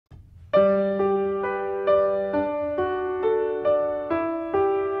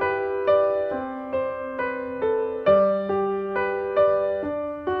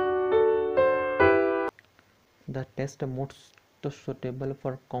Test most suitable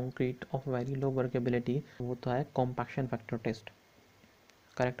for concrete of very low workability, वो तो है compaction factor test.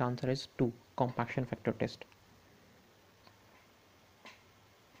 Correct answer is 2, compaction factor test.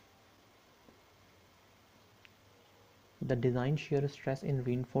 The design shear stress in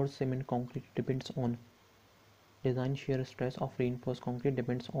reinforced cement concrete depends on, design shear stress of reinforced concrete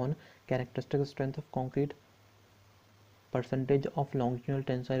depends on characteristic strength of concrete, percentage of longitudinal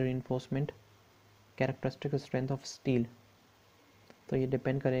tensile reinforcement, characteristic strength of steel। तो ये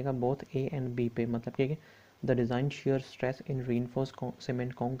depend करेगा both A and B पे, मतलब कि the design shear stress in reinforced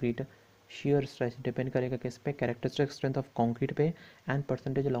cement concrete, shear stress depend करेगा किस पे, characteristic strength of concrete पे and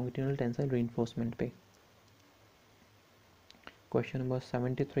percentage longitudinal tensile reinforcement पे। Question number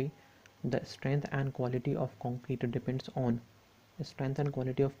 73. The strength and quality of concrete depends on, strength and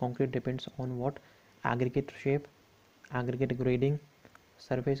quality of concrete depends on what? Aggregate shape, aggregate grading,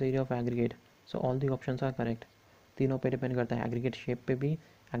 surface area of aggregate। So all the options are correct। तीनों पे depend करता है, aggregate shape पे भी,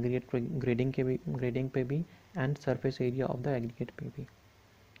 aggregate grading पे भी and surface area of the aggregate पे भी।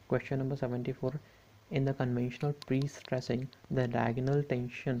 Question number 74। In the conventional pre stressing the diagonal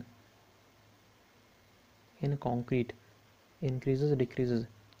tension in concrete increases,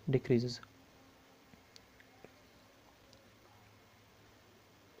 decreases।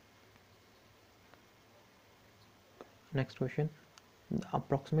 Next question, the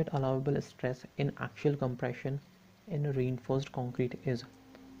approximate allowable stress in axial compression in reinforced concrete is,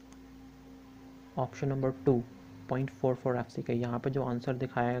 option number 2 0.44 FCK। यहाँ पे जो answer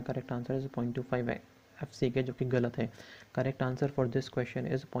दिखाया है correct answer is 0.25 FCK, जो कि गलत है। Correct answer for this question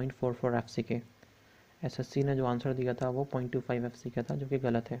is 0.44 FCK। SSC ने जो आंसर दिया था वो 0.25 FCK था, जो कि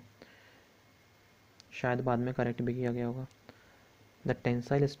गलत है, शायद बाद में करेक्ट भी किया गया होगा। The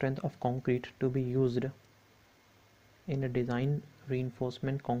tensile strength of concrete to be used in design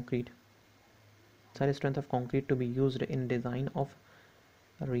reinforcement concrete, tensile strength of concrete to be used in design of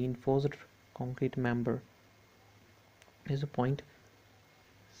reinforced concrete member is 0.7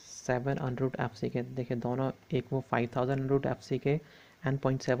 FCK। देखिए दोनों, एक वो 5000 FCK एंड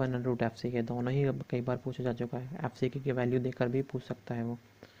 0.7 FCK, दोनों ही अब कई बार पूछा जा चुका है, FCK की वैल्यू देकर भी पूछ सकता है वो।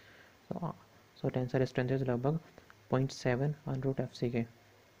 सो टेंसाइल स्ट्रेंथ इज लगभग 0.7 FCK।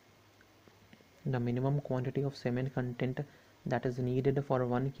 The minimum quantity of cement content that is needed for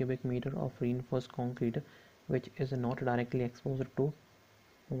 1 cubic meter of reinforced concrete which is not directly exposed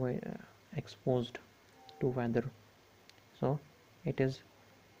to weather, so it is,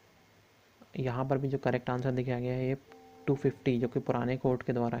 यहाँ पर भी जो करेक्ट आंसर दिखाया गया है ये 250, जो कि पुराने कोड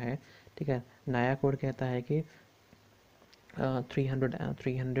के द्वारा है, ठीक है। नया कोड कहता है कि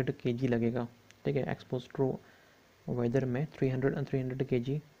 300 kg लगेगा, ठीक है, एक्सपोज टू वेदर में 300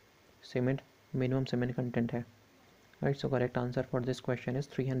 kg cement minimum cement content है, right? So correct answer for this question is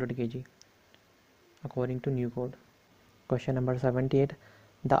 300 kg according to new code। Question number 78।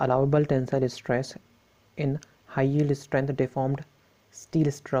 The allowable tensile stress in high yield strength deformed steel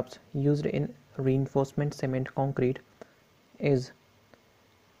struts used in reinforcement cement concrete is,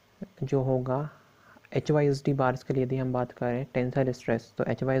 जो होगा HYSD bars के लिए यदि हम बात करें tensile stress, तो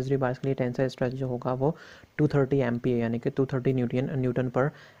HYSD bars के लिए टेंसाइल स्ट्रेस जो होगा वो 230 MPa यानी कि 230 न्यूटन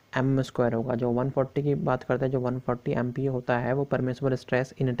पर एम स्क्वायर होगा। जो 140 की बात करते हैं, जो 140 MPa होता है वो permissible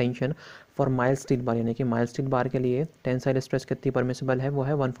stress in tension for mild steel bar, यानी कि माइल्ड स्टील बार के लिए टेंसाइल स्ट्रेस कितनी परमिसिबल है, वो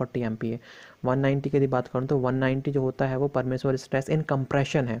है 140 MPa। 190 की यदि बात करूँ तो 190 जो होता है वो परमिसिबल स्ट्रेस इन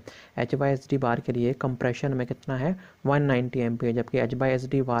कंप्रेशन है, HYSD बार के लिए कंप्रेशन में कितना है 190 MPa, जबकि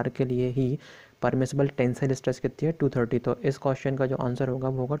HYSD बार के लिए ही परमिसिबल टेंसाइल स्ट्रेस कितनी है 230। तो इस क्वेश्चन का जो आंसर होगा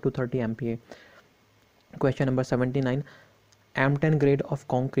वो होगा 230 MPa। Question number 79। M10 grade of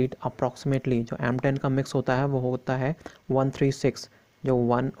concrete approximately, जो M10 का मिक्स होता है वो होता है 136, जो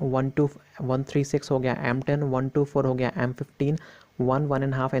 136 हो गया M10, 124 हो गया M15, 1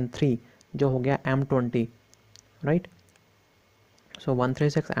 1.5 एंड 3 जो हो गया M20, right. So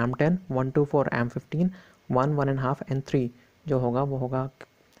 136 M10, 124 M15, 1 1.5 and 3 जो होगा वो होगा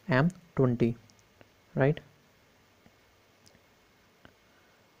M20, right.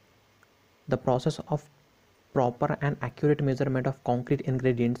 The process of proper and accurate measurement of concrete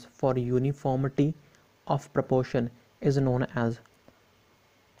ingredients for uniformity of proportion is known as,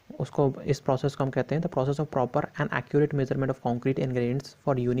 उसको इस प्रोसेस को हम कहते हैं the process of proper and accurate measurement of concrete ingredients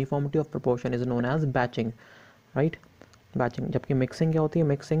for uniformity of proportion is known as batching, right, batching. जबकि mixing क्या होती है,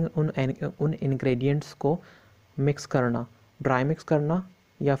 मिक्सिंग उन इंग्रेडिएंट्स को मिक्स करना, ड्राई मिक्स करना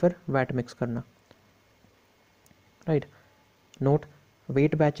या फिर वेट मिक्स करना, right. Note,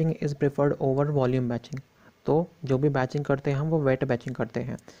 wait batching is preferred over volume batching, तो जो भी बैचिंग करते हैं हम वो वेट बैचिंग करते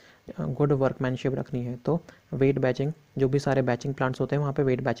हैं, गुड वर्कमैनशिप रखनी है तो वेट बैचिंग, जो भी सारे बैचिंग प्लांट्स होते हैं वहाँ पे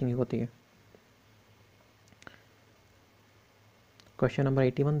वेट बैचिंग ही होती है। Question number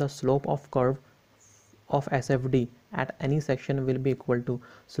 81, the slope of curve of SFD at any section will be equal to,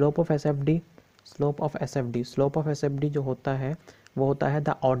 slope of SFD जो होता है वो होता है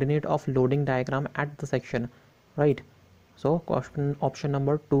the ordinate of loading diagram at the section, right? So option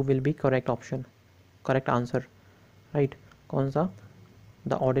number 2 will be correct answer, right? कौन सा?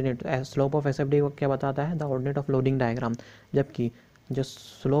 The ordinate, slope of S F D क्या बताता है? The ordinate of loading diagram. जबकि जो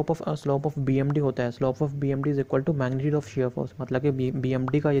slope of B M D होता है, slope of B M D is equal to magnitude of shear force. मतलब कि बी एम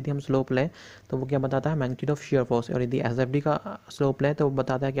डी का यदि हम स्लोप लें तो वो क्या बताता है? Magnitude of shear force. और यदि एस एफ डी का स्लोप लें तो वो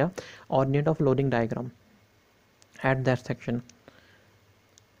बताता है क्या? Ordinate of loading diagram at that section.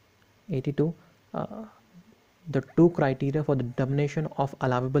 82, the two criteria for the determination of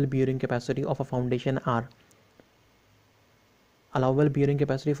allowable bearing capacity of a foundation are, allowable bearing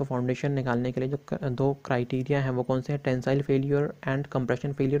capacity for foundation निकालने के लिए जो दो क्राइटेरिया हैं वो कौन से हैं? Tensile failure and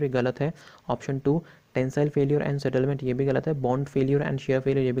compression failure, ये गलत है। Option 2 tensile failure and settlement, ये भी गलत है। Bond failure and share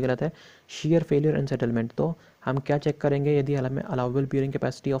failure, ये भी गलत है। शेयर फेलियर एंड सेटलमेंट, तो हम क्या चेक करेंगे? यदि हमें allowable bearing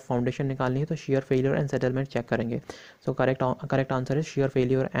capacity of foundation निकालनी है तो share failure and settlement check करेंगे। So correct answer is share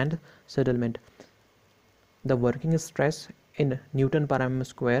failure and settlement. The working stress in newton पर mm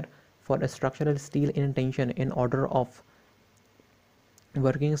square for structural steel in tension in order of,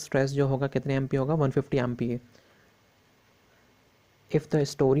 working stress जो होगा कितने M P होगा? 150 M P. If the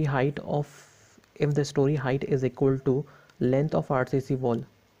story height is equal to length of RCC wall,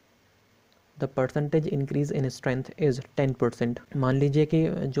 the percentage increase in strength is 10%। मान लीजिए कि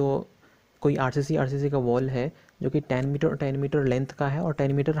जो कोई RCC का वॉल है जो कि 10 मीटर लेंथ का है और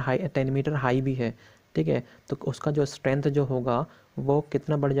 10 मीटर हाई भी है, ठीक है, तो उसका जो स्ट्रेंथ जो होगा वो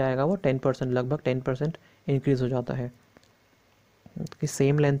कितना बढ़ जाएगा? वो 10%, लगभग 10% इंक्रीज हो जाता है। कि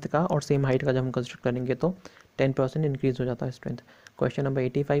सेम लेंथ का और सेम हाइट का जब हम कंस्ट्रक्ट करेंगे तो 10% इंक्रीज हो जाता है strength. Question number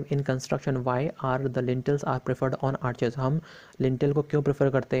 85, in construction Y are the lintels are preferred on arches, हम लिंटल को क्यों प्रेफर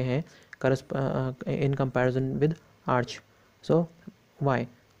करते हैं in comparison with arch? So Y?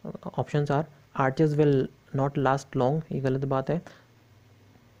 Options are, arches will not last long, ये गलत बात है।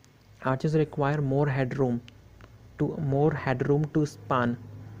 Arches require more headroom to span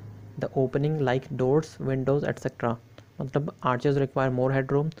the opening like doors, Windows etcetera, मतलब आर्चेस रिक्वायर मोर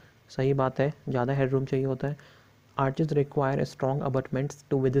हेडरूम, सही बात है, ज़्यादा हेडरूम चाहिए होता है। Arches require strong अबटमेंट्स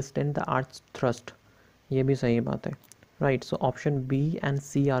to withstand the arch thrust, ये भी सही बात है, right. So option B and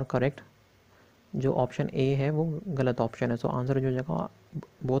C R correct. जो ऑप्शन ए है वो गलत ऑप्शन है। सो आंसर जो जगह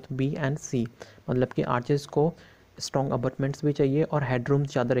बोथ बी एंड सी, मतलब कि आर्चेस को स्ट्रॉन्ग अबटमेंट्स भी चाहिए और हेडरूम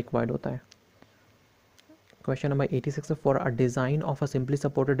ज़्यादा रिक्वायर्ड होता है। Question number 86, for a design of a simply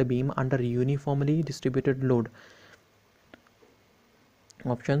supported beam under uniformly distributed load,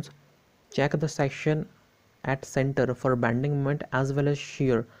 options, check the section at centre for bending moment as well as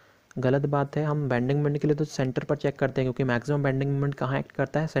share, गलत बात है। हम बेंडिंग मोमेंट के लिए तो सेंटर पर चेक करते हैं क्योंकि मैक्सिमम बेंडिंग मोमेंट कहाँ एक्ट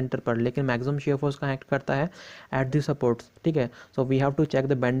करता है? सेंटर पर, लेकिन मैक्सिमम शेयर फोर्स कहाँ एक्ट करता है? एट द सपोर्ट्स, ठीक है। So we have to check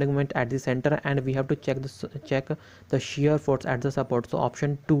the bending moment at the centre and we have to check the shear force at the support. So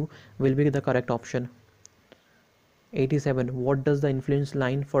option 2 will be the correct option. 87, what does the influence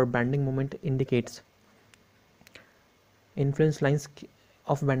line for bending moment indicates, influence lines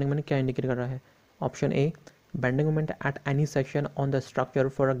of bending moment क्या indicate कर रहा है? Option A, bending moment at any section on the structure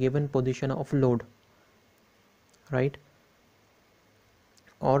for a given position of load, right?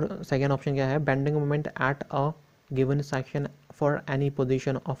 और second option क्या है? bending moment at a given section for any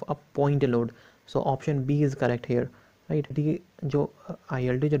position of a point load. So option B is correct here, right? जो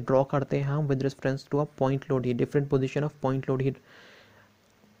ILD जो draw करते हैं हम with reference to a point load, he different position of point load he.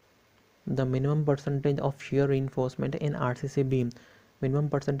 The minimum percentage of share reinforcement in RCC beam, minimum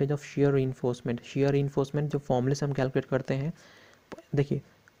percentage of share reinforcement जो फॉर्मूले से हम calculate करते हैं, देखिए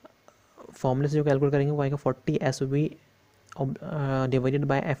फॉर्मूले से जो कैलकुलेट करेंगे वो आएगा 40 SV divided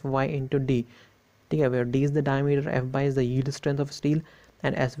by FY into D, ठीक है, where D is the diameter, FY is the yield strength of steel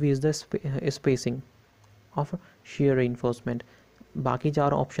and SV is the spacing of share reinforcement. बाकी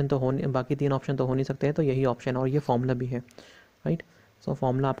तीन ऑप्शन तो हो नहीं सकते हैं, तो यही ऑप्शन और ये फॉर्मूला भी है, राइट। सो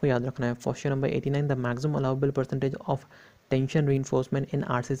फॉर्मूला आपको याद रखना है। Question number 89, the maximum allowable percentage of tension reinforcement in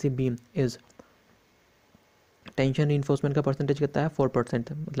RCC beam is, tension reinforcement का परसेंटेज कितना है?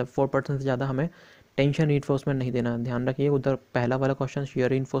 4%, मतलब 4% से ज़्यादा हमें टेंशन रीइंफोर्समेंट नहीं देना। ध्यान रखिए, उधर पहला वाला क्वेश्चन शेयर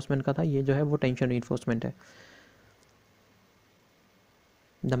रीइंफोर्समेंट का था, ये जो है वो टेंशन रीइंफोर्समेंट है।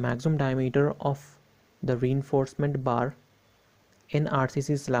 The maximum diameter of the reinforcement bar in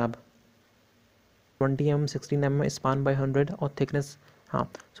RCC slab 20 mm, 16 mm span by 100 और thickness, हाँ,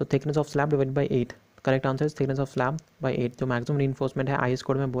 so thickness of slab divided by 8, correct answer is thickness of slab by 8। जो मैक्सिमम reinforcement है आई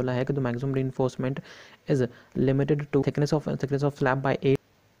code में बोला है कि the maximum reinforcement is limited to thickness of slab by 8।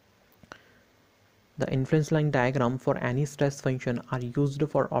 The influence line diagram for any stress function are used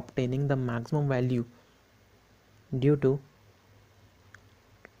for obtaining the maximum value due to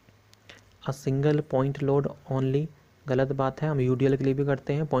a single point load only. गलत बात है, हम UDL के लिए भी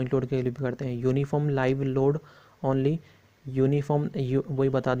करते हैं, point load के लिए भी करते हैं। Uniform live load only, uniform वही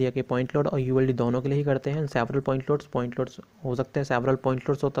बता दिया कि पॉइंट लोड और यूएलडी दोनों के लिए ही करते हैं। सेवरल पॉइंट लोड्स हो सकते हैं, सेवरल पॉइंट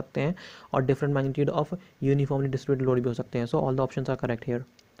लोड्स हो सकते हैं, और different magnitude of uniformly distributed load भी हो सकते हैं। So all the options are correct here.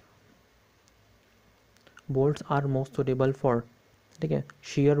 Bolts are most suitable for, ठीक है,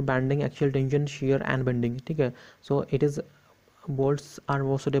 shear, bending, axial tension, shear and bending, ठीक है। So it is bolts are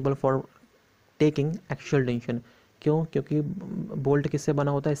most suitable for taking axial tension. क्यों? क्योंकि बोल्ट किससे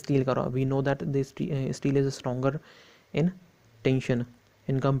बना होता है? स्टील का। We know that the steel is stronger in tension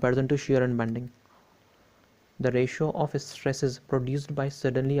in comparison to shear and bending. The ratio of stresses produced by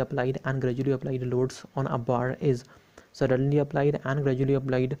suddenly applied and gradually applied loads on a bar is, suddenly applied and gradually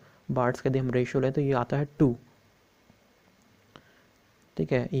applied bars का यदि हम ratio लें तो ये आता है 2,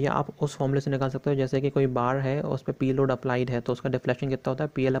 ठीक है। ये आप उस फॉर्मूले से निकाल सकते हो, जैसे कि कोई बार है उस पर पी लोड अप्लाइड है तो उसका डिफ्लेक्शन कितना होता है?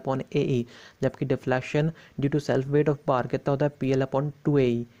 पी एल अपॉन ए ई, जबकि deflection due to self weight of बार कितना होता है? पी एल अपॉन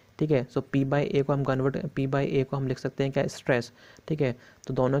 2 ठीक है। सो पी बाई ए को हम कन्वर्ट, पी बाई ए को हम लिख सकते हैं क्या? स्ट्रेस, ठीक है।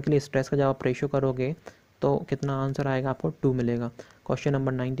 तो दोनों के लिए स्ट्रेस का जब आप रेशियो करोगे तो कितना आंसर आएगा? आपको 2 मिलेगा। Question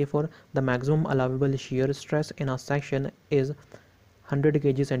number 94, the maximum allowable shear stress in a section is 100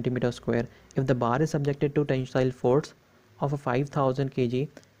 kg centimeter square if the bar is subjected to tensile force of 5000 kg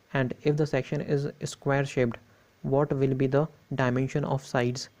and if the section is square shaped, what will be the dimension of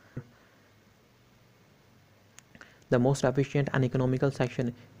sides? The most efficient and economical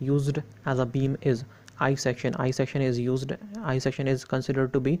section used as a beam is I section. I section is used, I section is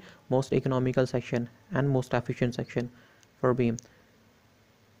considered to be most economical section and most efficient section for beam.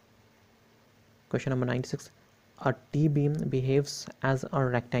 Question number 96, a T-beam behaves as a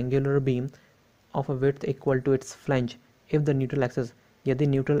rectangular beam of a width equal to its flange if the neutral axis, यदि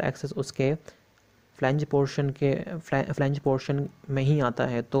neutral axis उसके flange portion में ही आता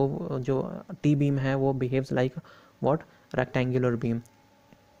है तो जो T beam है वो behaves like what? Rectangular beam,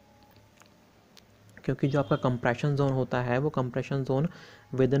 क्योंकि जो आपका कंप्रेशन जोन होता है वो compression zone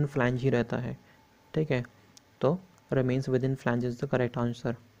with in flange ही रहता है, ठीक है। तो remains with in flange is the correct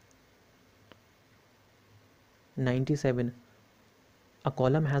answer. 97, a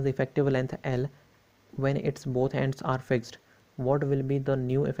column has effective length L when its both ends are fixed. What will be the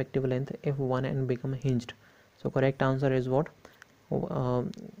new effective length if one end become hinged? So correct answer is what?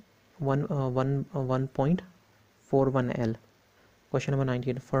 1.41 L. Question number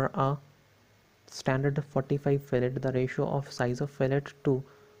 19, for a standard 45 fillet, the ratio of size of fillet to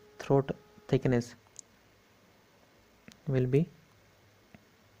throat thickness will be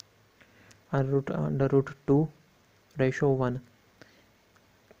under root 2 ratio 1.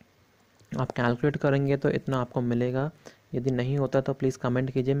 आप calculate करेंगे तो इतना आपको मिलेगा, यदि नहीं होता तो प्लीज़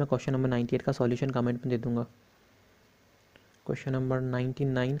कमेंट कीजिए, मैं क्वेश्चन नंबर 98 का सॉल्यूशन कमेंट में दे दूंगा। Question number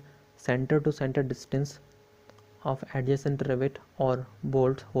 99, centre to centre distance of adjacent rivet और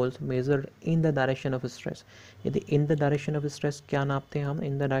bolt holes measured in the direction of stress. यदि in the direction of stress क्या नापते हैं हम?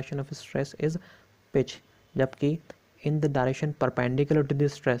 In the direction of stress is pitch, जबकि in the direction perpendicular to the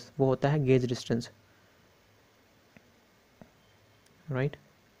stress वो होता है gauge distance, right.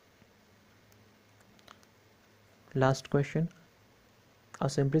 Last question, a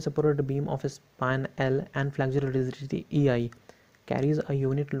simply supported beam of span L and flexural rigidity EI carries a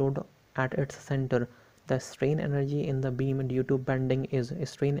unit load at its center. The strain energy in the beam due to bending is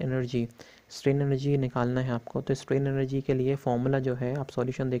strain energy निकालना है आपको। तो strain energy के लिए formula जो है, आप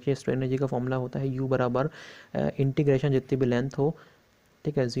solution देखिए, strain energy का फॉर्मूला होता है U बराबर इंटीग्रेशन जितनी भी लेंथ हो,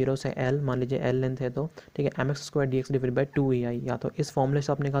 ठीक है, 0 से L, मान लीजिए L लेंथ है तो, ठीक है, mx² dx divide by 2ei। या तो इस फॉर्मूले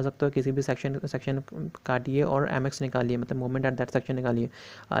से आप निकाल सकते हो, किसी भी सेक्शन काटिए और mx निकालिए, मतलब मोमेंट एट दैट सेक्शन निकालिए।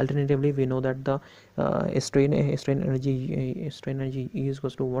 Alternatively we know that the strain energy is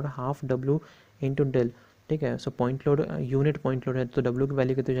equals to what? Half W into del, ठीक है। So point load, unit point load है तो W की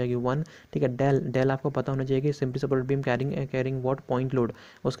वैल्यू कितनी हो जाएगी? 1, ठीक है। डेल आपको पता होना चाहिए कि simply supported beam carrying what? Point load.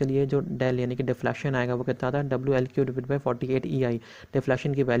 उसके लिए जो डेल यानी कि डिफ्लेक्शन आएगा वो कितना आता है? WL³ divide by 48 EI।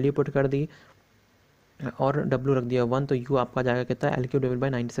 Deflection की वैल्यू पुट कर दी और W रख दिया 1, तो U आपका जाएगा कितना? L³ divide by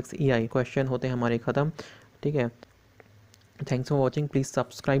 96 EI। Question होते हैं हमारे ख़त्म, ठीक है। Thanks for watching, please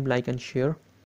subscribe, like and share.